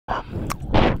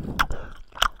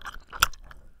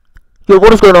Yo,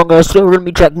 what is going on, guys? Today we're going to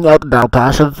be checking out the Battle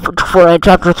Pass of Fortnite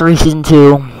Chapter 3 Season 2.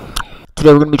 Today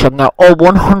we're going to be checking out all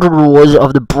 100 rewards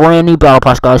of the brand new Battle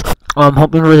Pass, guys.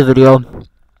 Hope you enjoy the video.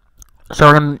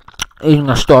 Sorry, I'm eating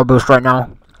a Starburst right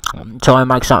now, so I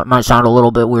might sound a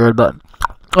little bit weird, but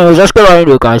anyways, let's get right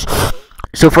into it, guys.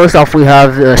 So first off, we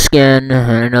have a skin,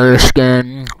 and another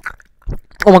skin.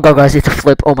 Oh my god, guys, it's a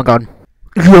flip. Oh my god.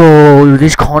 Yo,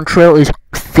 this contrail is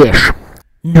fish.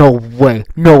 No way,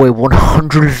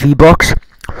 100 V-Bucks?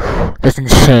 That's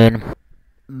insane.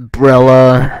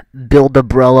 Umbrella, build the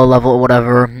umbrella level,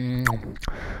 whatever.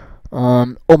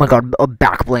 Oh my god, a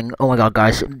back bling. Oh my god,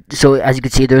 guys. So, as you can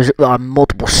see, there's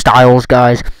multiple styles,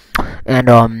 guys. And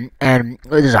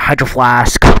there's a hydro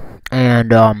flask.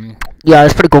 And, yeah,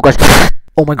 that's pretty cool, guys.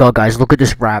 Oh my god, guys, look at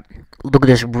this wrap. Look at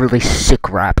this really sick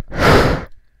wrap.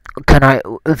 Can I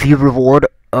view reward?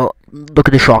 Oh, look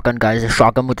at the shotgun, guys. The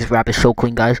shotgun with this wrap is so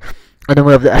clean, guys. And then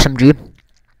we have the SMG.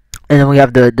 And then we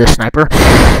have the sniper.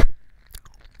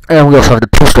 And we also have the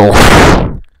pistol.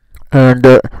 And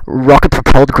the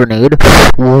rocket-propelled grenade.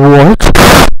 What?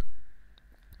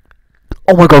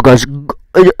 Oh my god, guys.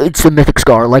 It's the Mythic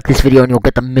Scar. Like this video and you'll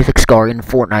get the Mythic Scar in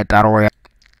Fortnite Battle Royale.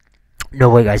 No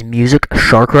way, guys. Music.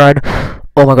 Shark Ride.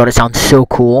 Oh my god, it sounds so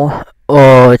cool.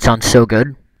 Oh, it sounds so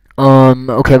good.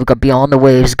 Okay, we got Beyond the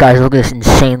Waves, guys. Look at this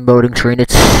insane loading screen.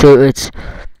 It's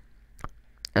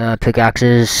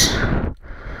pickaxes.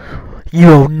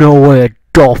 Yo, no way, a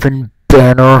dolphin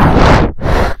banner.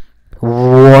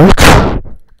 What?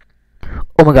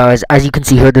 Oh my god, guys, as you can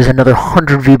see here, there's another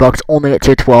 100 V-Bucks only at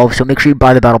tier 12, so make sure you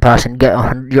buy the Battle Pass and get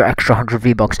your extra 100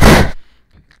 V-Bucks.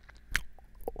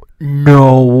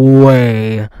 No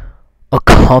way. A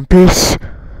compass?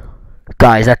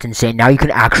 Guys, that's insane. Now you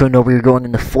can actually know where you're going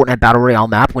in the Fortnite Battle Royale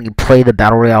map when you play the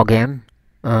Battle Royale game.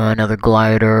 Another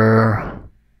glider.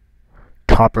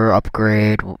 Topper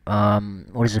upgrade.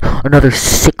 What is it? Another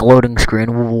sick loading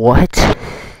screen. What?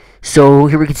 So,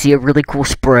 here we can see a really cool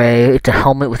spray. It's a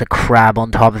helmet with a crab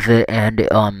on top of it. And,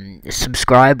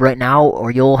 subscribe right now or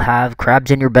you'll have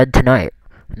crabs in your bed tonight.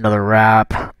 Another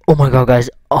wrap. Oh my god, guys.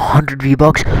 100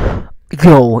 V-Bucks.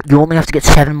 Yo, you only have to get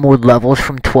 7 more levels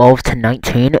from 12 to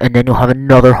 19, and then you'll have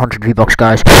another 100 V-Bucks,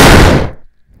 guys.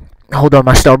 Hold on,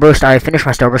 my Starburst. I finished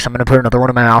my Starburst. I'm going to put another one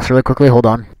in my mouth really quickly. Hold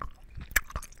on.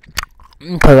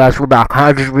 Okay, guys, we're back.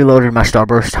 I just reloaded my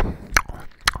Starburst.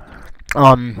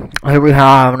 Here we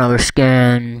have another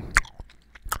skin.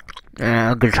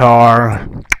 And a guitar.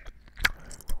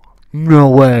 No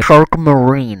way. Shark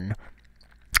Marine.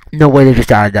 No way they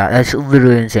just added that. That's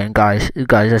literally insane, guys.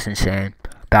 Guys, that's insane.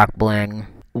 Back bling,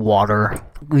 water.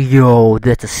 Yo,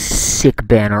 that's a sick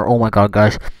banner. Oh my god,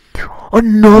 guys.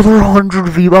 Another 100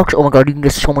 V-Bucks. Oh my god, you can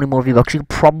get so many more V-Bucks. You can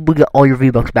probably get all your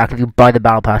V-Bucks back if you buy the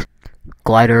Battle Pass.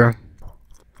 Glider.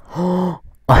 A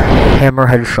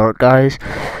hammerhead shark, guys.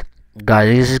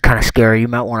 Guys, this is kind of scary. You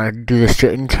might want to do this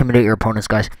to intimidate your opponents,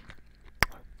 guys.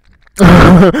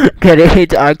 Get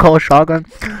it? I call shotgun.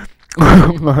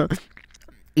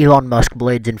 Elon Musk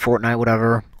blades in Fortnite,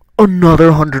 whatever. Another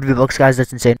 100 V-Bucks, guys.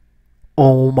 That's insane.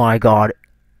 Oh my god.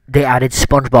 They added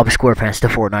SpongeBob SquarePants to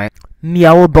Fortnite.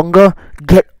 Meowabunga.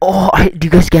 Do you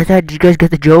guys get that? Did you guys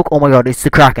get the joke? Oh my god, it's the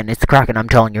Kraken. It's the Kraken, I'm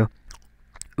telling you.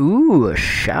 Ooh, a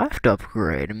shaft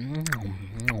upgrade.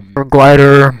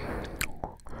 Glider.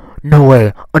 No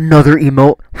way. Another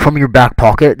emote from your back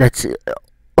pocket. That's...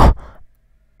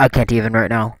 I can't even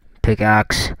right now.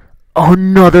 Pickaxe.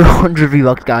 Another 100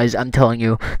 V-Bucks, guys. I'm telling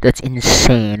you. That's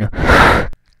insane.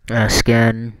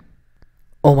 Skin.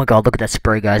 Oh my god, look at that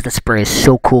spray, guys. That spray is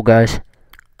so cool, guys.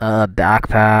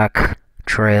 Backpack.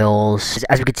 Trails.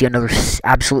 As we can see, another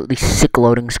absolutely sick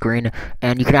loading screen.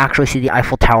 And you can actually see the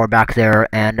Eiffel Tower back there.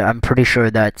 And I'm pretty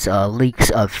sure that's leaks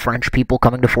of French people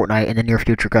coming to Fortnite in the near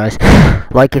future, guys.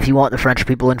 Like, if you want the French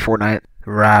people in Fortnite.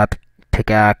 Wrap.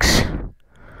 Pickaxe.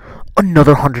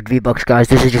 Another 100 V-Bucks, guys.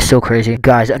 This is just so crazy.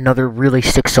 Guys, another really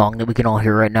sick song that we can all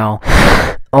hear right now.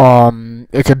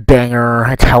 It's a banger.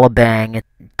 It's hella bang.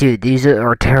 Dude, these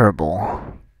are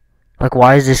terrible. Like,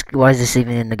 why is this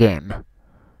even in the game?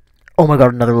 Oh my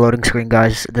god, another loading screen,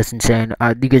 guys. That's insane.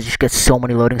 You guys just get so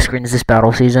many loading screens this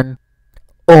battle season.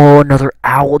 Oh, another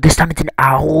owl. This time it's an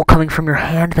owl coming from your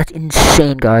hand. That's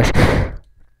insane, guys.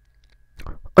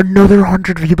 Another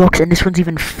 100 V-Bucks, and this one's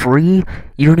even free.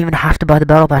 You don't even have to buy the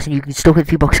Battle Pass, and you can still get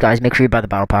V-Bucks, guys. Make sure you buy the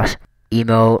Battle Pass.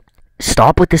 Emote.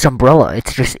 Stop with this umbrella.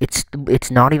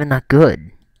 It's not even that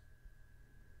good.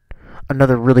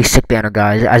 Another really sick banner,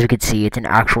 guys. As you can see, it's an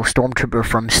actual stormtrooper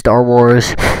from Star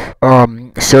Wars.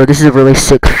 So this is a really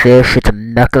sick fish. It's a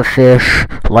mecha fish.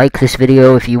 Like this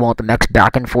video if you want the mechs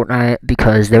back in Fortnite,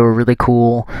 because they were really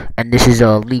cool. And this is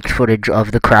a leaked footage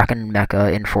of the Kraken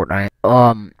mecha in Fortnite.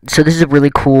 So this is a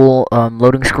really cool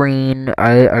loading screen.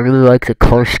 I really like the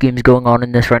color schemes going on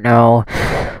in this right now.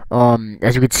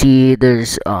 As you can see,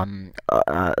 there's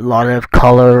a lot of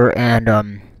color and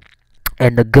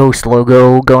the ghost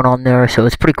logo going on there, so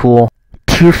it's pretty cool.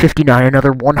 Tier 59,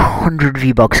 another 100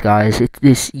 V-Bucks, guys.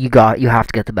 You have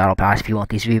to get the battle pass if you want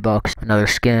these V-Bucks. Another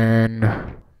skin.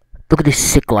 Look at this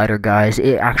sick glider, guys.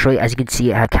 It actually, as you can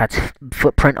see, it had Cat's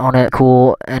footprint on it.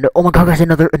 Cool. And oh my god, guys,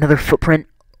 another footprint.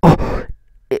 Oh,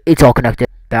 it's all connected.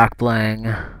 Back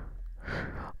bling.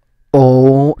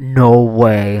 Oh, no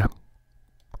way.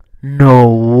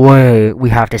 No way. We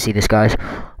have to see this, guys.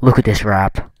 Look at this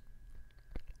wrap.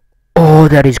 Oh,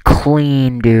 that is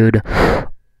clean, dude.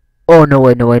 Oh, no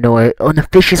way, no way, no way. Oh, and the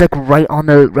fish is like right on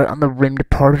the rimmed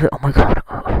part of it. Oh my god.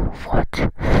 Oh,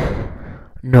 what?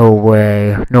 No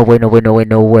way. No way, no way, no way,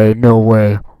 no way, no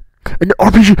way. And the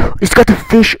RPG, it's got the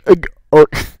fish. Oh,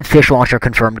 fish launcher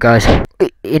confirmed, guys.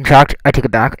 In fact, I take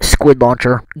it back. Squid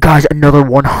launcher. Guys, another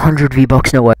 100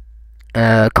 V-Bucks, no way.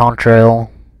 Contrail.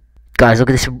 Guys, look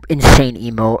at this insane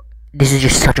emote. This is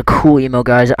just such a cool emote,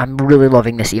 guys. I'm really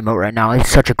loving this emote right now. It's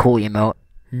such a cool emote.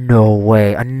 No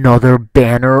way. Another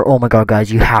banner. Oh my god,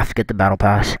 guys. You have to get the battle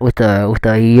pass. With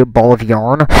the ball of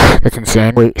yarn. That's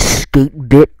insane. Wait, skate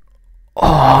bit.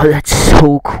 Oh, that's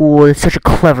so cool. It's such a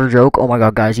clever joke. Oh my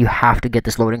god, guys. You have to get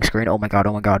this loading screen. Oh my god,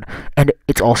 oh my god. And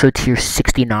it's also tier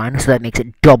 69, so that makes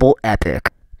it double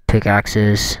epic.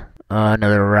 Pickaxes.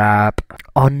 Another wrap.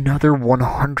 Another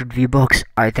 100 V-Bucks.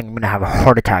 I think I'm gonna have a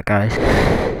heart attack, guys.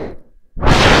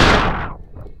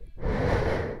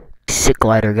 Sick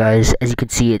glider, guys. As you can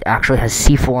see, it actually has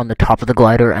C4 on the top of the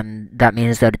glider, and that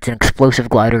means that it's an explosive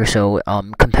glider, so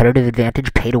competitive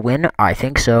advantage, pay to win. I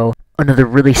think so. Another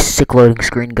really sick loading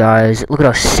screen, guys. Look at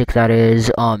how sick that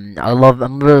is. I'm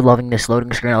really loving this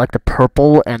loading screen. I like the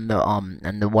purple and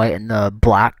the white and the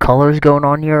black colors going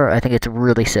on here. I think it's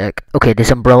really sick. Okay,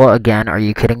 this umbrella again. Are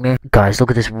you kidding me? Guys,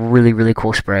 look at this really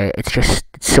cool spray. It's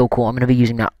so cool. I'm gonna be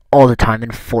using that all the time in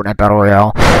Fortnite Battle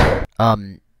Royale.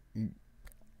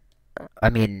 I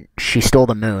mean, she stole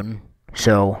the moon,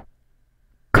 so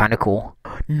kind of cool.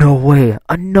 No way.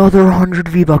 Another 100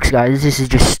 V-Bucks, guys. This is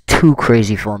just too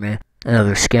crazy for me.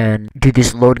 Another skin. Dude,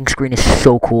 this loading screen is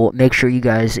so cool. Make sure you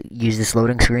guys use this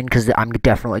loading screen, because I'm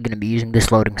definitely going to be using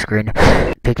this loading screen.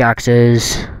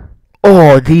 Pickaxes.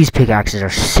 Oh, these pickaxes are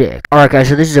sick. Alright, guys,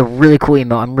 so this is a really cool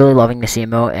emote. I'm really loving this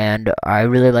emote, and I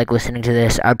really like listening to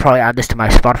this. I'd probably add this to my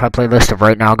Spotify playlist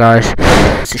right now, guys.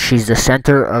 So she's the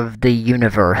center of the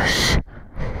universe.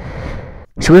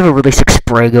 So we have a really sick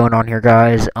spray going on here,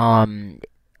 guys.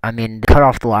 I mean, cut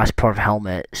off the last part of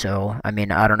helmet, so, I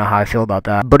mean, I don't know how I feel about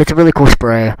that. But it's a really cool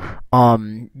spray.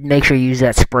 Make sure you use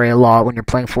that spray a lot when you're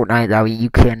playing Fortnite. That way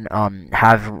you can,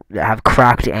 have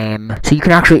cracked aim. So you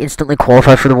can actually instantly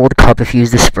qualify for the World Cup if you use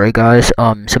this spray, guys.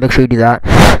 So make sure you do that.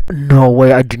 No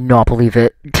way, I do not believe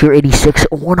it. Tier 86,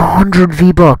 100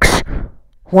 V-Bucks.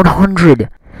 100.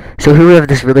 So here we have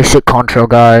this really sick contrail,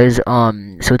 guys.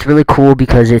 So it's really cool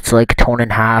because it's like torn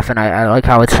in half, and I like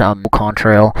how it's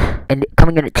contrail. And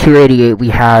coming in at tier 88, we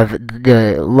have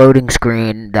the loading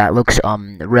screen that looks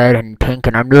red and pink,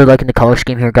 and I'm really liking the color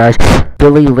scheme here, guys.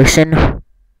 Billy, listen.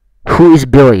 Who is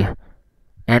Billy?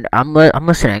 And I'm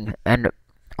listening, and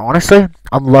honestly,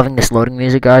 I'm loving this loading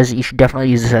music, guys. You should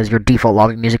definitely use this as your default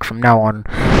lobby music from now on.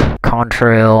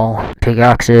 Contrail,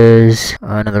 pickaxes,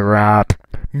 another wrap.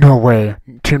 No way.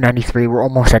 293. We're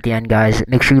almost at the end, guys.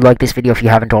 Make sure you like this video if you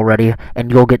haven't already,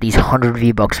 and you'll get these 100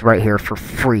 V-Bucks right here for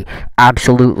free.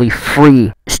 Absolutely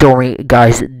free. Story,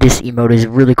 guys, this emote is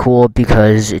really cool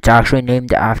because it's actually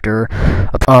named after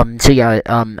so yeah,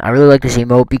 I really like this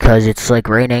emote because it's like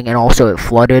raining, and also it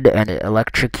flooded and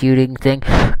electrocuting thing.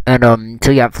 And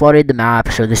so yeah, it flooded the map.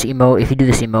 So this emote, if you do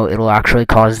this emote, it'll actually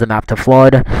cause the map to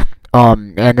flood.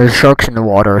 And there's sharks in the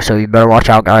water, so you better watch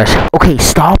out, guys. Okay,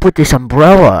 stop with this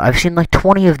umbrella. I've seen like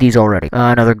 20 of these already.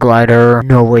 Another glider.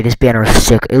 No way, this banner is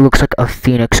sick. It looks like a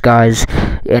phoenix, guys.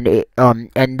 And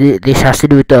this has to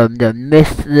do with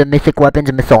the mythic weapons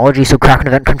and mythology. So Kraken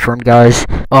event confirmed, guys.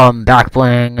 Back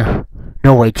bling.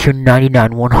 No way,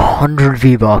 299, 100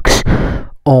 V-Bucks.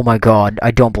 Oh my god,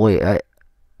 I don't believe it.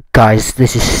 Guys,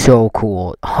 this is so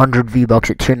cool. 100 V-Bucks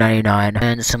at tier 99,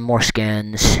 and some more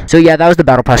skins. So yeah, that was the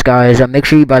battle pass, guys. Make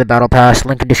sure you buy the battle pass.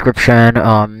 Link in description.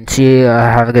 See you.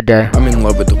 Have a good day. I'm in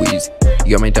love with the Weez.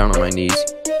 You got me down on my knees.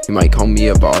 You might call me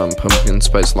a bottom, pumpkin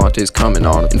spice lattes coming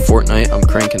on. In Fortnite, I'm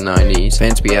cranking 90s.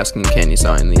 Fans be asking, can you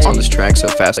sign these? On this track, so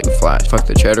fast like a flash. Fuck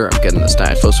the cheddar, I'm getting the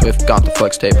stash. Flow Swift, got the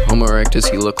flex tape. Homo erectus,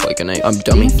 you look like an ape. I'm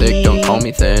dummy thick, don't call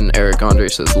me thin. Eric Andre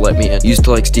says, let me in. Used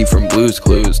to like Steve from Blue's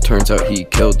Clues. Turns out he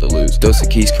killed the lose. Dose of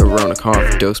keys, Corona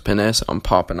cough. Dose Piness, I'm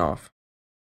popping off.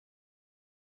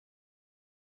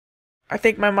 I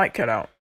think my mic cut out.